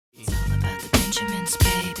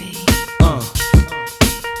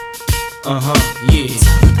Yeah. It's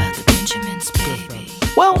all about the Benjamins, baby.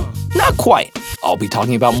 Well, not quite. I'll be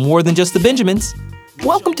talking about more than just the Benjamins.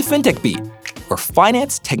 Welcome to FinTech Beat, where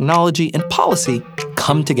finance, technology, and policy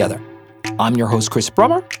come together. I'm your host, Chris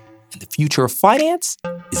Brummer, and the future of finance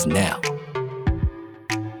is now.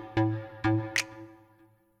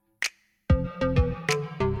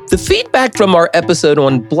 The feedback from our episode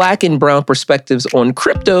on Black and Brown perspectives on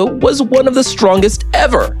crypto was one of the strongest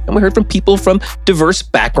ever. And we heard from people from diverse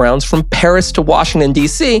backgrounds from Paris to Washington,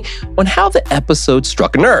 D.C. on how the episode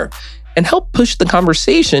struck a nerve and helped push the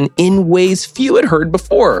conversation in ways few had heard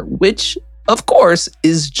before, which, of course,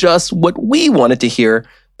 is just what we wanted to hear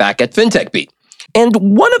back at FinTech Beat. And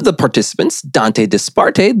one of the participants, Dante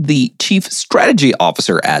Disparte, the Chief Strategy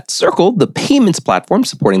Officer at Circle, the payments platform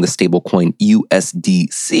supporting the stablecoin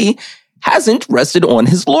USDC, hasn't rested on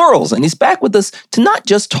his laurels, and he's back with us to not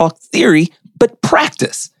just talk theory, but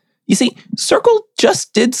practice. You see, Circle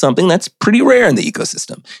just did something that's pretty rare in the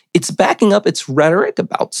ecosystem. It's backing up its rhetoric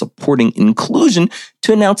about supporting inclusion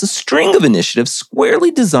to announce a string of initiatives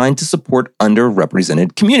squarely designed to support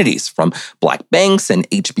underrepresented communities, from Black banks and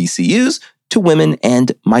HBCUs to women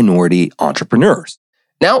and minority entrepreneurs.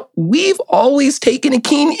 Now, we've always taken a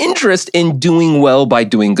keen interest in doing well by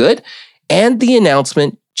doing good, and the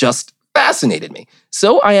announcement just fascinated me.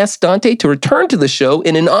 So I asked Dante to return to the show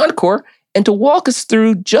in an encore and to walk us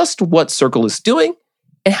through just what Circle is doing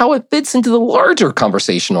and how it fits into the larger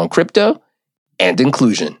conversation on crypto and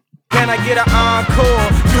inclusion. Can I get an encore?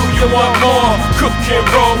 Do you want more? Cook and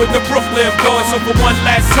roll with the Brooklyn boys. So for one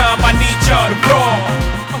last time, I need y'all to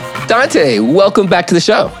roll. Dante, welcome back to the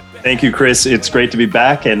show. Thank you, Chris. It's great to be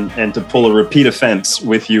back and to pull a repeat offense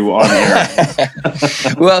with you on air.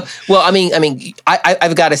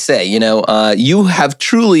 I've got to say, you have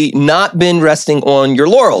truly not been resting on your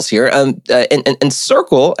laurels here. And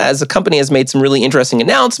Circle, as a company, has made some really interesting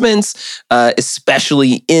announcements,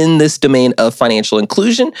 especially in this domain of financial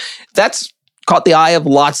inclusion. That's caught the eye of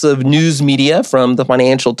lots of news media, from the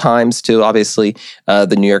Financial Times to obviously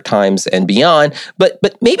the New York Times and beyond. But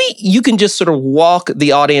maybe you can just sort of walk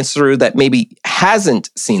the audience through that maybe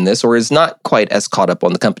hasn't seen this or is not quite as caught up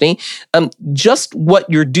on the company, just what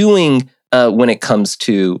you're doing when it comes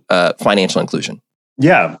to financial inclusion.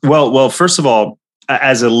 Yeah. Well, first of all,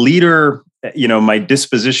 as a leader, my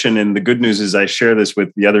disposition, and the good news is I share this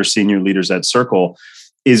with the other senior leaders at Circle,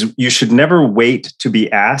 is you should never wait to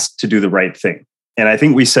be asked to do the right thing. And I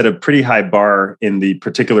think we set a pretty high bar in the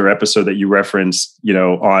particular episode that you referenced,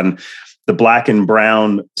 on the Black and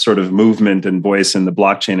Brown sort of movement and voice in the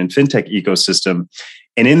blockchain and fintech ecosystem.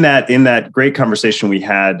 And in that great conversation we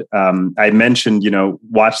had, I mentioned,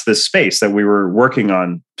 watch this space, that we were working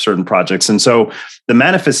on certain projects. And so the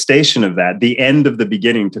manifestation of that, the end of the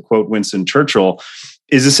beginning, to quote Winston Churchill,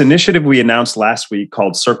 is this initiative we announced last week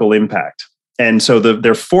called Circle Impact. And so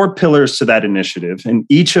there are 4 pillars to that initiative, and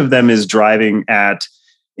each of them is driving at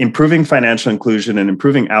improving financial inclusion and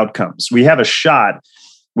improving outcomes. We have a shot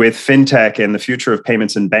with fintech and the future of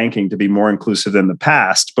payments and banking to be more inclusive than the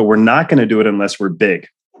past, but we're not going to do it unless we're big.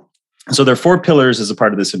 So there are 4 pillars as a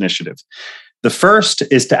part of this initiative. The first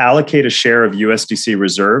is to allocate a share of USDC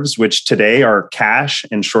reserves, which today are cash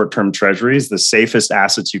and short-term treasuries, the safest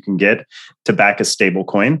assets you can get to back a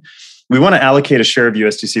stablecoin. We want to allocate a share of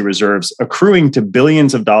USDC reserves accruing to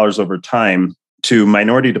billions of dollars over time to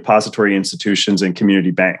minority depository institutions and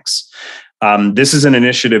community banks. This is an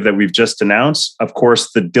initiative that we've just announced. Of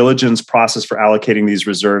course, the diligence process for allocating these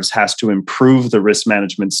reserves has to improve the risk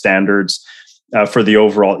management standards for the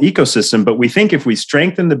overall ecosystem. But we think if we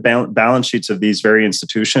strengthen the balance sheets of these very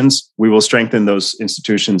institutions, we will strengthen those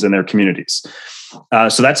institutions and their communities.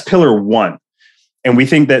 So that's pillar 1. And we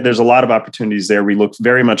think that there's a lot of opportunities there. We look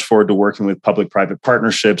very much forward to working with public-private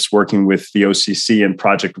partnerships, working with the OCC and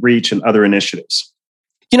Project Reach and other initiatives.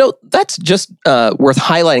 That's just worth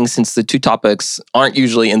highlighting, since the two topics aren't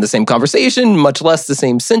usually in the same conversation, much less the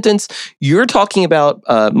same sentence. You're talking about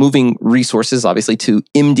moving resources, obviously, to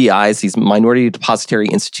MDIs, these minority depository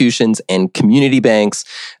institutions, and community banks,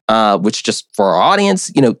 which, just for our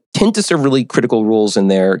audience, tend to serve really critical roles in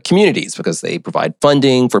their communities because they provide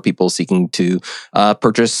funding for people seeking to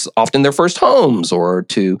purchase often their first homes, or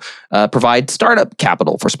to provide startup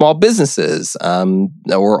capital for small businesses,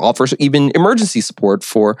 or offer even emergency support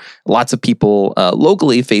for lots of people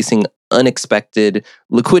locally facing unexpected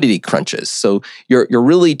liquidity crunches. So you're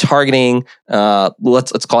really targeting,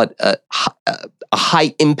 let's call it a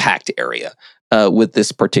high impact area with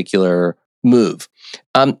this particular move.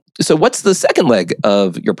 So what's the second leg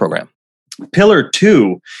of your program? Pillar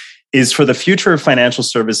 2 is for the future of financial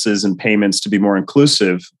services and payments to be more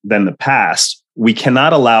inclusive than the past. We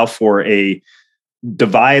cannot allow for a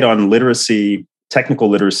divide on literacy, technical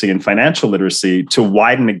literacy, and financial literacy to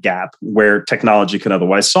widen a gap where technology can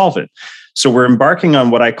otherwise solve it. So we're embarking on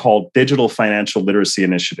what I call digital financial literacy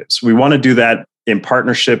initiatives. We want to do that in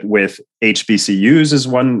partnership with HBCUs as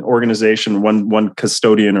one organization, one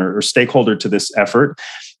custodian or stakeholder to this effort,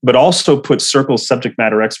 but also put Circle's subject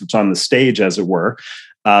matter experts on the stage, as it were,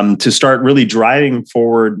 to start really driving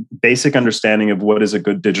forward basic understanding of what is a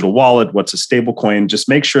good digital wallet, what's a stable coin, just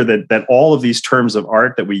make sure that all of these terms of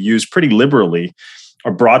art that we use pretty liberally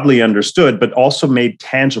are broadly understood, but also made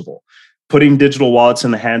tangible. Putting digital wallets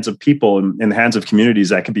in the hands of people, in the hands of communities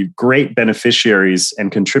that can be great beneficiaries and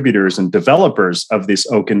contributors and developers of this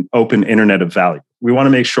open internet of value. We want to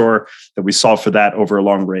make sure that we solve for that over a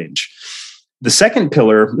long range. The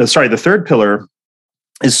third pillar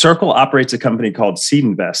is Circle operates a company called Seed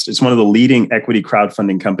Invest. It's one of the leading equity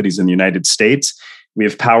crowdfunding companies in the United States. We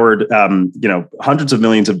have powered, hundreds of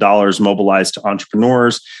millions of dollars mobilized to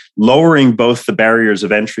entrepreneurs, lowering both the barriers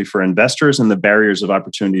of entry for investors and the barriers of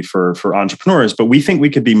opportunity for entrepreneurs. But we think we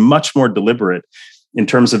could be much more deliberate in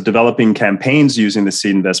terms of developing campaigns using the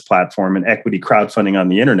Seed Invest platform and equity crowdfunding on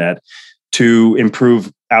the internet to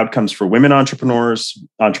improve outcomes for women entrepreneurs,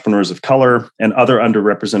 entrepreneurs of color, and other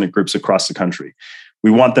underrepresented groups across the country. We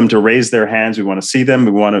want them to raise their hands. We want to see them.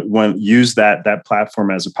 We want to use that platform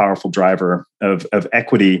as a powerful driver of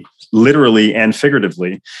equity, literally and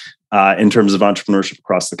figuratively, in terms of entrepreneurship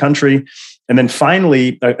across the country. And then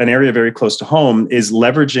finally, an area very close to home is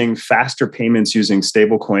leveraging faster payments using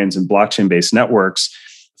stablecoins and blockchain-based networks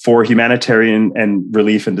for humanitarian and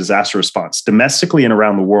relief and disaster response domestically and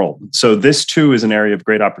around the world. So this too is an area of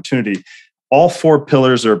great opportunity. All four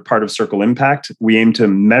pillars are part of Circle Impact. We aim to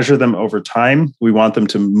measure them over time. We want them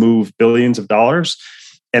to move billions of dollars.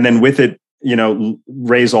 And then with it,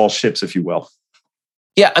 raise all ships, if you will.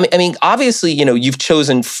 Yeah, I mean, obviously, you've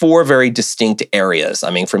chosen four very distinct areas.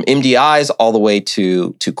 I mean, from MDIs all the way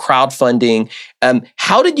to crowdfunding.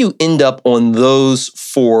 How did you end up on those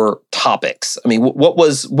four topics? I mean,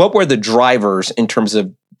 what were the drivers in terms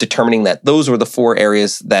of determining that those were the four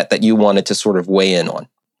areas that you wanted to sort of weigh in on?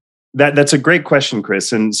 That's a great question,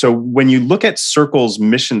 Chris. And so when you look at Circle's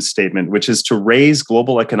mission statement, which is to raise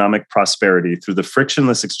global economic prosperity through the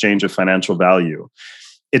frictionless exchange of financial value,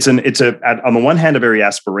 it's on the one hand, a very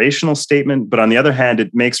aspirational statement, but on the other hand,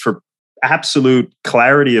 it makes for absolute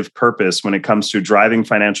clarity of purpose when it comes to driving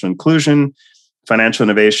financial inclusion, financial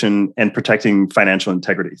innovation, and protecting financial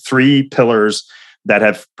integrity. Three pillars that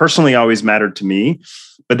have personally always mattered to me.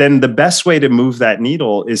 But then the best way to move that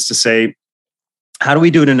needle is to say, how do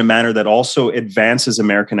we do it in a manner that also advances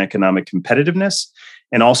American economic competitiveness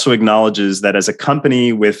and also acknowledges that as a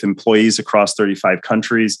company with employees across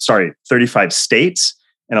 35 states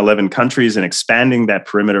and 11 countries and expanding that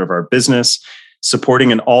perimeter of our business,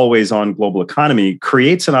 supporting an always-on global economy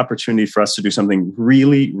creates an opportunity for us to do something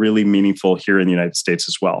really, really meaningful here in the United States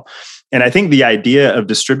as well. And I think the idea of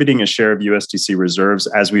distributing a share of USDC reserves,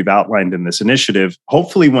 as we've outlined in this initiative,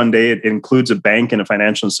 hopefully one day it includes a bank and a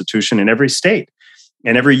financial institution in every state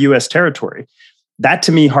and every US territory. That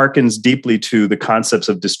to me harkens deeply to the concepts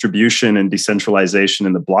of distribution and decentralization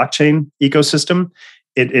in the blockchain ecosystem.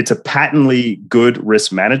 It's a patently good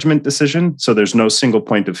risk management decision, so there's no single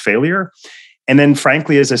point of failure. And then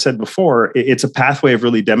frankly, as I said before, it's a pathway of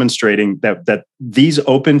really demonstrating that these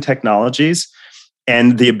open technologies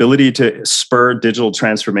and the ability to spur digital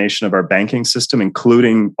transformation of our banking system,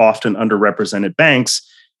 including often underrepresented banks,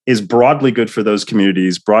 is broadly good for those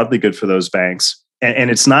communities, broadly good for those banks.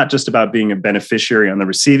 And it's not just about being a beneficiary on the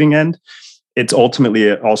receiving end. It's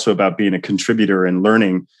ultimately also about being a contributor and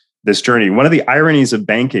learning this journey. One of the ironies of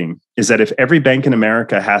banking is that if every bank in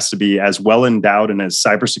America has to be as well endowed and as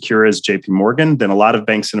cyber secure as JP Morgan, then a lot of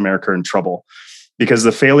banks in America are in trouble because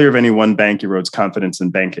the failure of any one bank erodes confidence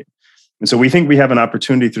in banking. And so we think we have an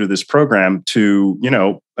opportunity through this program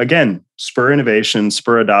to, again, spur innovation,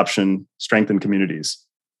 spur adoption, strengthen communities.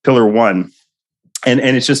 Pillar one. And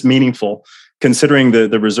it's just meaningful. Considering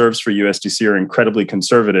the reserves for USDC are incredibly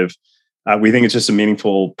conservative, we think it's just a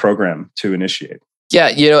meaningful program to initiate. Yeah,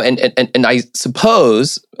 and I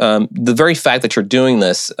suppose the very fact that you're doing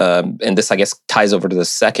this, and this I guess ties over to the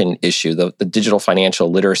second issue, the digital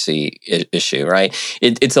financial literacy issue, right?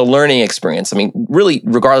 It's a learning experience. I mean, really,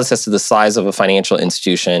 regardless as to the size of a financial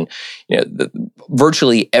institution,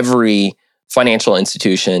 virtually every financial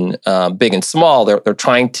institution, big and small, they're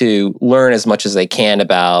trying to learn as much as they can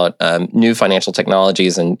about new financial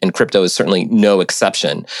technologies, and crypto is certainly no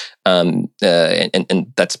exception. And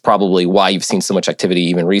that's probably why you've seen so much activity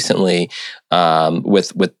even recently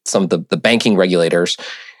with some of the banking regulators.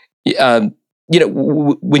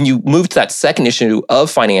 when you move to that second issue of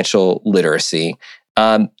financial literacy,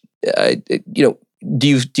 do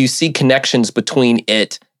you see connections between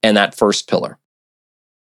it and that first pillar?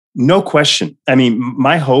 No question. I mean,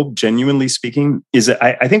 my hope, genuinely speaking, is that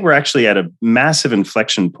I think we're actually at a massive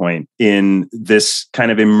inflection point in this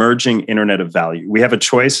kind of emerging internet of value. We have a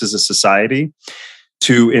choice as a society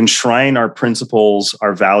to enshrine our principles,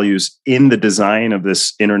 our values in the design of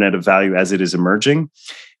this internet of value as it is emerging,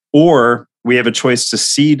 or we have a choice to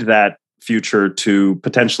cede that future to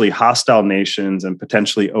potentially hostile nations and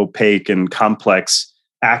potentially opaque and complex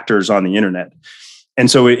actors on the internet. And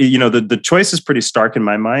so, the choice is pretty stark in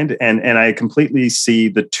my mind. And I completely see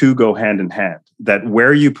the two go hand in hand, that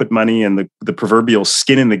where you put money and the proverbial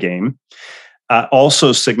skin in the game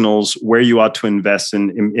also signals where you ought to invest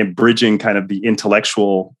in bridging kind of the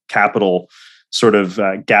intellectual capital sort of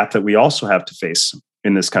gap that we also have to face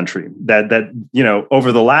in this country. That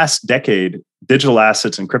over the last decade, digital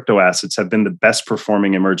assets and crypto assets have been the best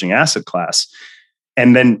performing emerging asset class.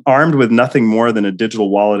 And then armed with nothing more than a digital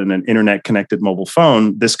wallet and an internet connected mobile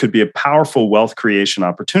phone, this could be a powerful wealth creation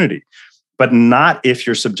opportunity. But not if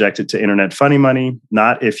you're subjected to internet funny money,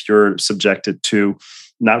 not if you're subjected to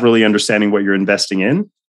not really understanding what you're investing in.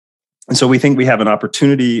 And so we think we have an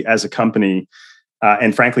opportunity as a company,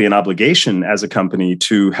 and frankly, an obligation as a company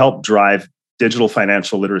to help drive digital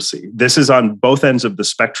financial literacy. This is on both ends of the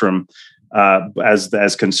spectrum,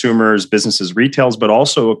 as consumers, businesses, retails, but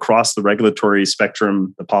also across the regulatory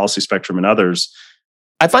spectrum, the policy spectrum, and others.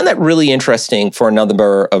 I find that really interesting for a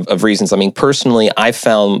number of reasons. I mean, personally, I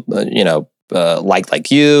found,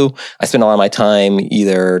 like you, I spend a lot of my time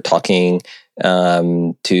either talking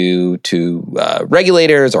to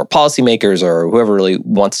regulators or policymakers or whoever really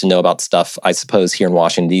wants to know about stuff, I suppose, here in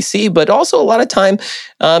Washington, D.C., but also a lot of time,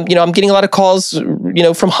 I'm getting a lot of calls,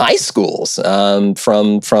 from high schools,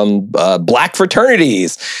 from Black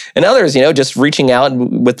fraternities and others, just reaching out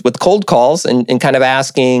with cold calls and kind of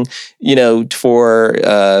asking, for,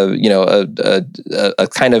 a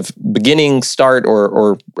kind of beginning start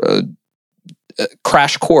or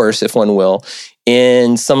crash course, if one will,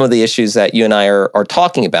 in some of the issues that you and I are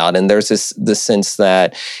talking about. And there's this sense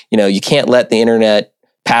that, you can't let the internet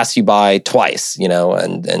pass you by twice,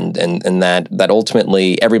 and that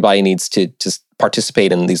ultimately everybody needs to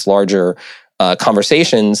participate in these larger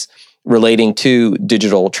conversations relating to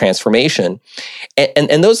digital transformation.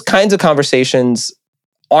 And those kinds of conversations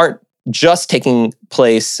aren't just taking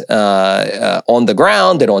place on the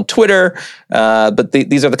ground and on Twitter, but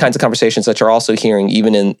these are the kinds of conversations that you're also hearing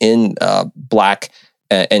even in Black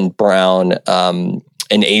and Brown and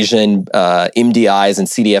Asian MDIs and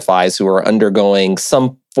CDFIs who are undergoing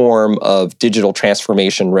some form of digital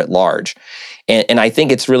transformation writ large. And I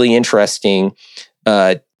think it's really interesting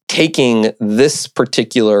taking this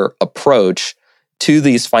particular approach to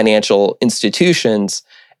these financial institutions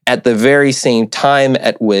at the very same time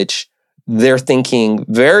at which they're thinking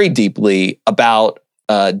very deeply about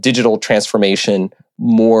digital transformation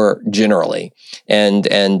more generally, and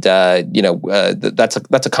that's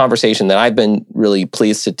a conversation that I've been really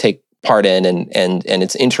pleased to take part in, and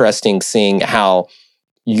it's interesting seeing how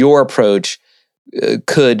your approach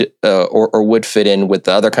could or would fit in with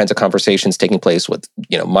the other kinds of conversations taking place with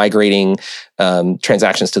migrating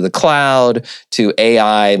transactions to the cloud, to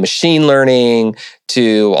AI, machine learning,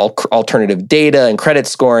 to alternative data and credit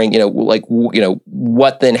scoring.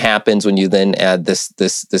 What then happens when you then add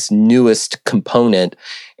this newest component,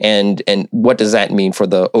 and what does that mean for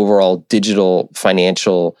the overall digital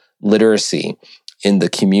financial literacy in the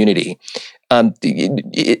community?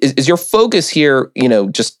 Is your focus here,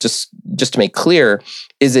 just to make clear,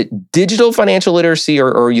 is it digital financial literacy,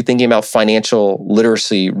 or are you thinking about financial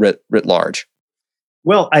literacy writ large?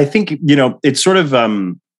 Well, I think, it's sort of,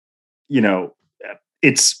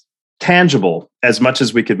 it's tangible as much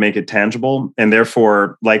as we could make it tangible. And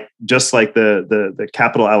therefore, just like the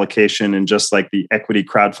capital allocation and just like the equity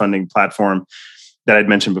crowdfunding platform that I'd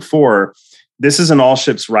mentioned before, this is an all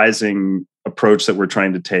ships rising approach that we're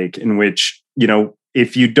trying to take, in which,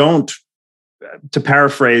 if you don't, to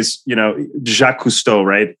paraphrase, Jacques Cousteau,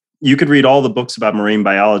 right? You could read all the books about marine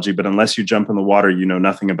biology, but unless you jump in the water, you know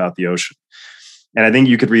nothing about the ocean. And I think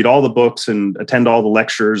you could read all the books and attend all the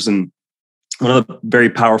lectures. And one of the very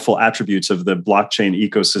powerful attributes of the blockchain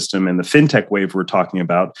ecosystem and the fintech wave we're talking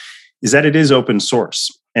about is that it is open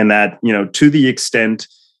source. And that, to the extent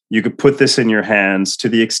you could put this in your hands, to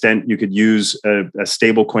the extent you could use a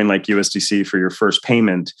stable coin like USDC for your first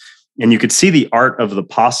payment, and you could see the art of the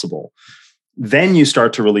possible, then you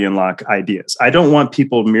start to really unlock ideas. I don't want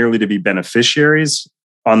people merely to be beneficiaries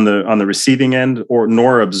on the receiving end or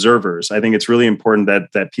nor observers. I think it's really important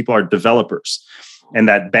that people are developers and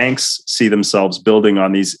that banks see themselves building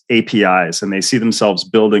on these APIs and they see themselves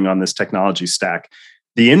building on this technology stack.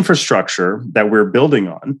 The infrastructure that we're building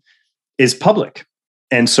on is public.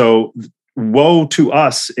 And so woe to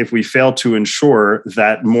us if we fail to ensure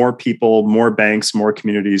that more people, more banks, more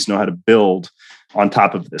communities know how to build on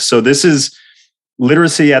top of this. So this is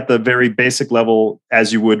literacy at the very basic level,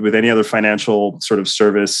 as you would with any other financial sort of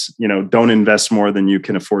service. Don't invest more than you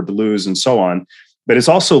can afford to lose and so on. But it's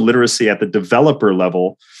also literacy at the developer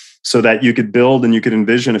level so that you could build and you could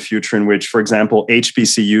envision a future in which, for example,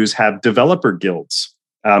 HBCUs have developer guilds.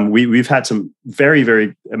 We've had some very,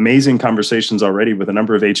 very amazing conversations already with a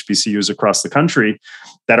number of HBCUs across the country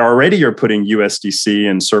that already are putting USDC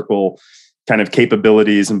and Circle kind of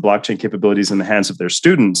capabilities and blockchain capabilities in the hands of their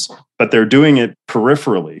students, but they're doing it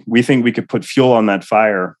peripherally. We think we could put fuel on that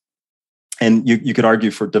fire. And you could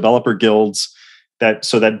argue for developer guilds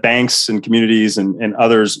so that banks and communities and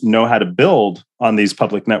others know how to build on these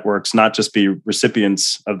public networks, not just be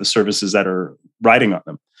recipients of the services that are riding on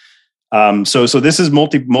them. So this is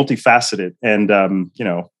multifaceted, and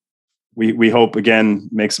we hope again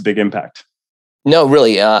makes a big impact. No,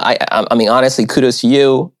 really. I mean, honestly, kudos to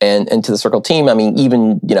you and to the Circle team. I mean,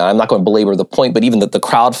 even, I'm not going to belabor the point, but even the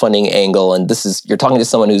crowdfunding angle, and you're talking to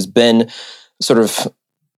someone who's been sort of,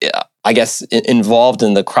 I guess, involved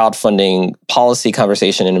in the crowdfunding policy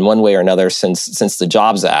conversation in one way or another since the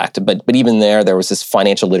Jobs Act. But even there was this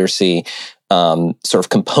financial literacy sort of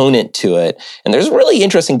component to it. And there's really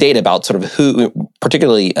interesting data about sort of who,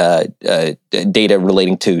 particularly data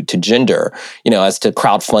relating to gender, as to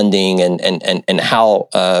crowdfunding and how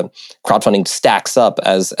crowdfunding stacks up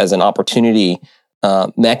as an opportunity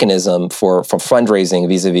mechanism for fundraising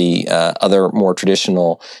vis-a-vis other more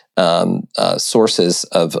traditional sources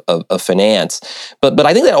of finance. But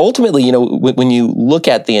I think that ultimately, when you look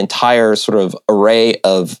at the entire sort of array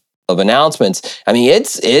of announcements, I mean,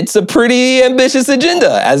 it's a pretty ambitious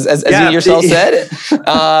agenda, as you yourself said.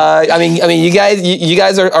 I mean, you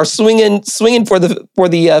guys are swinging for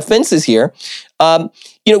the fences here.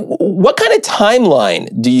 What kind of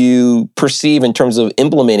timeline do you perceive in terms of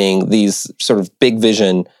implementing these sort of big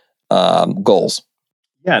vision goals?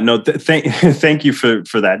 Yeah, no, thank you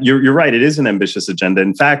for that. You're right. It is an ambitious agenda.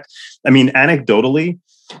 In fact, I mean, anecdotally,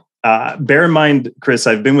 bear in mind, Chris,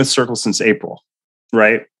 I've been with Circle since April,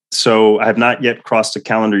 right? So I have not yet crossed a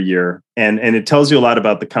calendar year. And it tells you a lot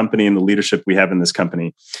about the company and the leadership we have in this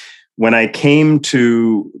company. When I came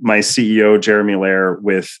to my CEO, Jeremy Allaire,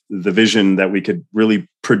 with the vision that we could really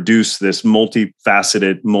produce this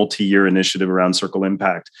multifaceted, multi-year initiative around Circle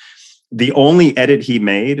Impact, the only edit he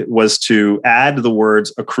made was to add the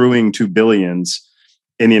words accruing to billions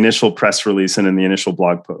in the initial press release and in the initial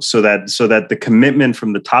blog post, so that the commitment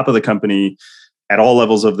from the top of the company at all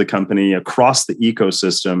levels of the company across the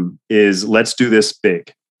ecosystem is, let's do this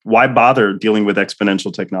big. Why bother dealing with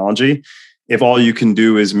exponential technology if all you can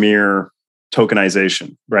do is mere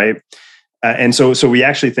tokenization, right? And so we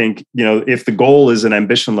actually think, if the goal is an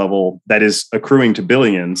ambition level that is accruing to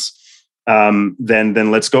billions,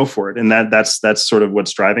 then let's go for it. And that's sort of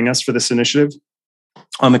what's driving us for this initiative.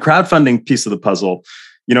 On the crowdfunding piece of the puzzle,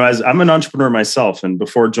 as I'm an entrepreneur myself, and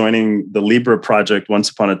before joining the Libra project once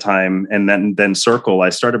upon a time, and then Circle, I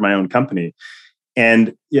started my own company.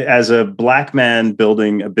 And as a Black man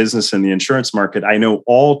building a business in the insurance market, I know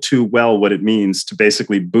all too well what it means to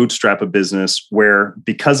basically bootstrap a business where,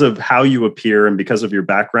 because of how you appear and because of your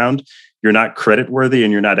background, you're not credit worthy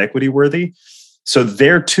and you're not equity worthy. So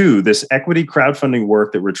there too, this equity crowdfunding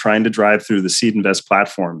work that we're trying to drive through the Seed Invest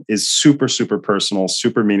platform is super, super personal,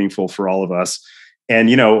 super meaningful for all of us. And,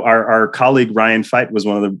 our colleague Ryan Feit was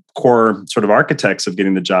one of the core sort of architects of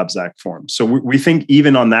getting the Jobs Act formed. So we think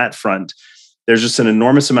even on that front, there's just an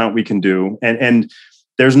enormous amount we can do. And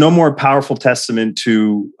there's no more powerful testament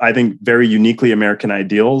to, I think, very uniquely American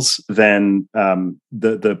ideals than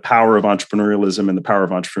the power of entrepreneurialism and the power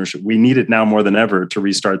of entrepreneurship. We need it now more than ever to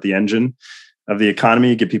restart the engine of the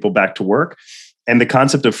economy, get people back to work. And the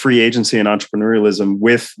concept of free agency and entrepreneurialism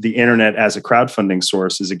with the internet as a crowdfunding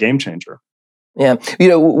source is a game changer. Yeah.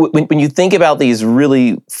 When you think about these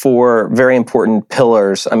really four very important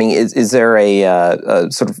pillars, I mean, is there a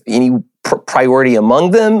sort of any priority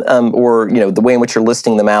among them? Or, the way in which you're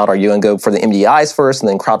listing them out, are you going to go for the MDIs first and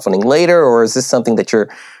then crowdfunding later? Or is this something that you're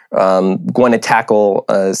going to tackle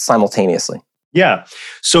simultaneously? Yeah.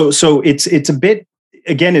 So it's a bit,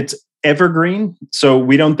 again, it's evergreen. So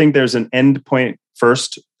we don't think there's an end point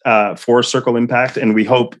first for Circle Impact. And we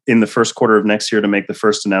hope in the first quarter of next year to make the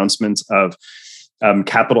first announcements of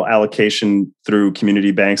capital allocation through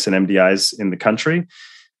community banks and MDIs in the country.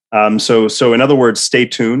 So in other words, stay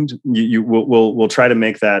tuned. We'll try to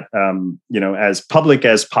make that as public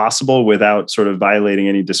as possible without sort of violating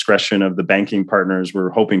any discretion of the banking partners we're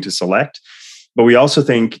hoping to select. But we also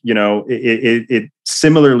think it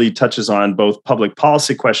similarly touches on both public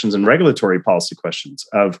policy questions and regulatory policy questions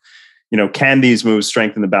of can these moves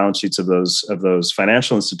strengthen the balance sheets of those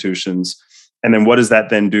financial institutions? And then what does that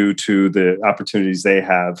then do to the opportunities they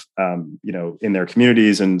have, in their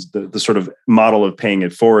communities? And the sort of model of paying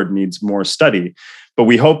it forward needs more study. But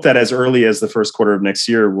we hope that as early as the first quarter of next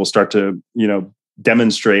year, we'll start to,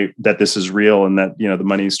 demonstrate that this is real and that, the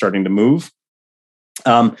money is starting to move.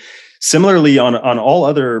 Similarly, on all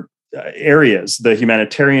other areas, the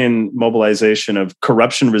humanitarian mobilization of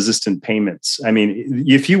corruption-resistant payments. I mean,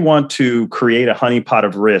 if you want to create a honeypot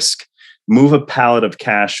of risk, move a pallet of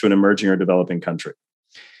cash to an emerging or developing country.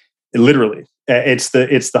 Literally, it's the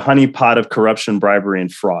honeypot of corruption, bribery,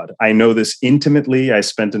 and fraud. I know this intimately. I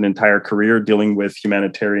spent an entire career dealing with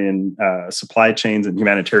humanitarian supply chains and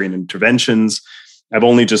humanitarian interventions. I've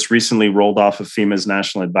only just recently rolled off of FEMA's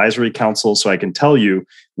National Advisory Council, so I can tell you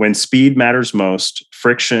when speed matters most,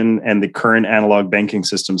 friction and the current analog banking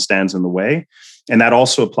system stands in the way. And that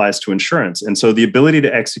also applies to insurance. And so the ability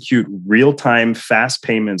to execute real-time, fast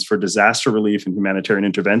payments for disaster relief and humanitarian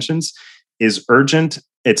interventions is urgent.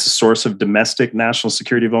 It's a source of domestic national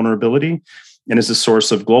security vulnerability, and is a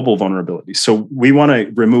source of global vulnerability. So we want to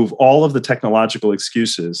remove all of the technological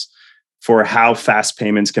excuses for how fast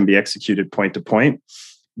payments can be executed point to point.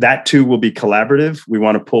 That too will be collaborative. We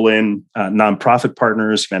want to pull in nonprofit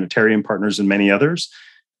partners, humanitarian partners, and many others.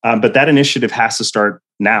 But that initiative has to start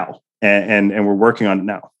now. And we're working on it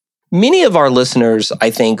now. Many of our listeners,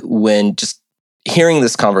 I think, when just hearing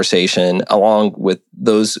this conversation, along with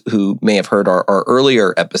those who may have heard our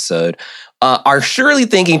earlier episode, are surely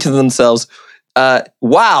thinking to themselves,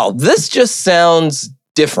 wow, this just sounds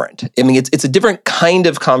different. I mean, it's a different kind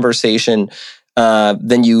of conversation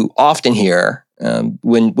than you often hear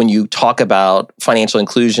when you talk about financial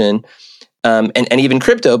inclusion and even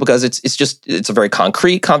crypto, because it's a very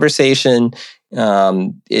concrete conversation.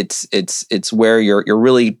 It's where you're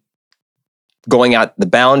really going at the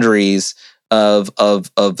boundaries of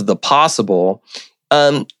the possible.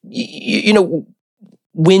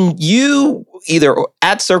 When you either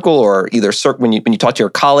at Circle or when you talk to your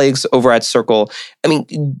colleagues over at Circle, I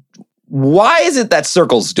mean, why is it that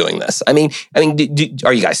Circle's doing this? I mean, do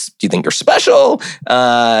you think you're special?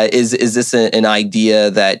 Is this an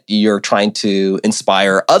idea that you're trying to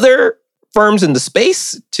inspire other firms in the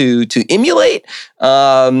space to emulate?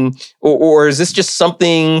 Or is this just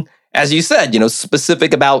something, as you said,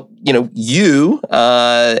 specific about, you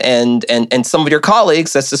and some of your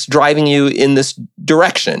colleagues that's just driving you in this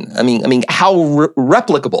direction? I mean, how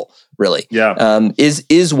replicable really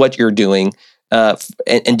is what you're doing?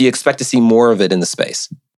 And do you expect to see more of it in the space?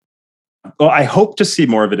 Well, I hope to see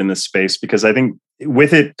more of it in this space, because I think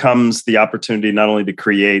with it comes the opportunity not only to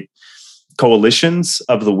create coalitions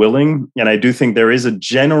of the willing, and I do think there is a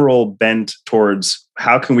general bent towards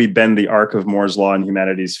how can we bend the arc of Moore's law in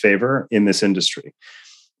humanity's favor in this industry.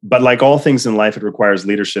 But like all things in life, it requires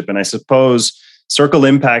leadership. And I suppose Circle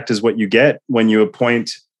Impact is what you get when you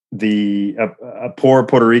appoint a poor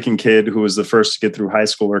Puerto Rican kid who was the first to get through high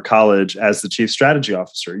school or college as the chief strategy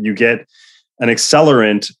officer. You get an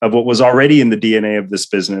accelerant of what was already in the DNA of this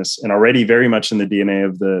business and already very much in the DNA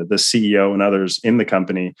of the CEO and others in the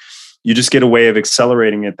company. You just get a way of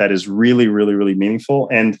accelerating it that is really, really, really meaningful.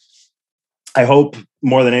 And I hope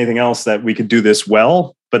more than anything else that we could do this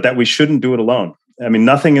well, but that we shouldn't do it alone. I mean,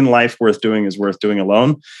 nothing in life worth doing is worth doing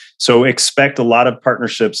alone. So expect a lot of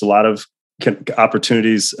partnerships, a lot of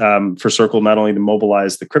opportunities for Circle, not only to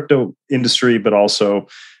mobilize the crypto industry, but also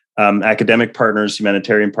academic partners,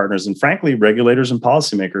 humanitarian partners, and frankly, regulators and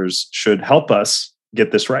policymakers should help us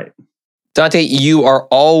get this right. Dante, you are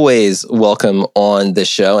always welcome on this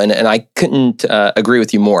show, and I couldn't agree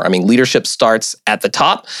with you more. I mean, leadership starts at the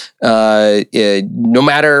top, no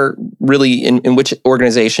matter really in which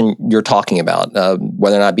organization you're talking about,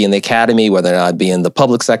 whether or not be in the academy, whether or not be in the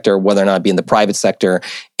public sector, whether or not be in the private sector.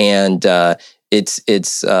 And it's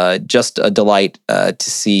just a delight to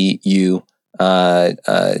see you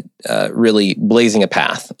really blazing a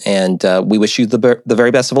path. And we wish you the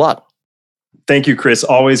very best of luck. Thank you, Chris.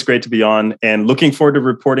 Always great to be on, and looking forward to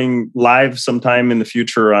reporting live sometime in the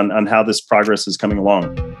future on how this progress is coming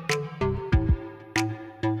along.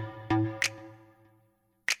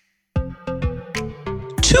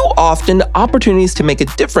 Too often, opportunities to make a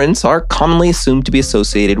difference are commonly assumed to be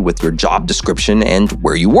associated with your job description and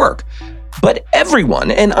where you work. But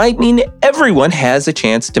everyone, and I mean everyone, has a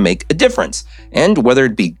chance to make a difference. And whether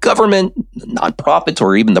it be government, nonprofits,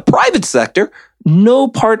 or even the private sector, no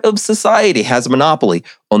part of society has a monopoly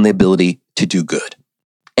on the ability to do good.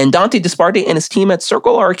 And Dante Disparte and his team at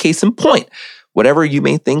Circle are a case in point. Whatever you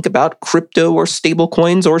may think about crypto or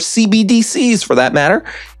stablecoins or CBDCs for that matter,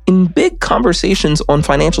 in big conversations on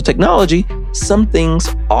financial technology, some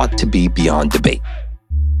things ought to be beyond debate.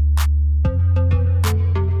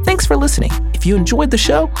 Thanks for listening. If you enjoyed the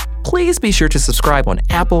show, please be sure to subscribe on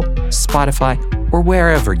Apple, Spotify, or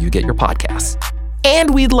wherever you get your podcasts.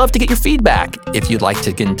 And we'd love to get your feedback. If you'd like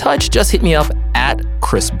to get in touch, just hit me up at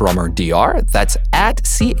Chris Brummer DR. That's at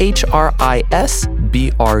ChrisBrummer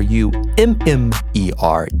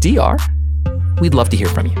DR. We'd love to hear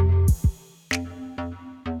from you.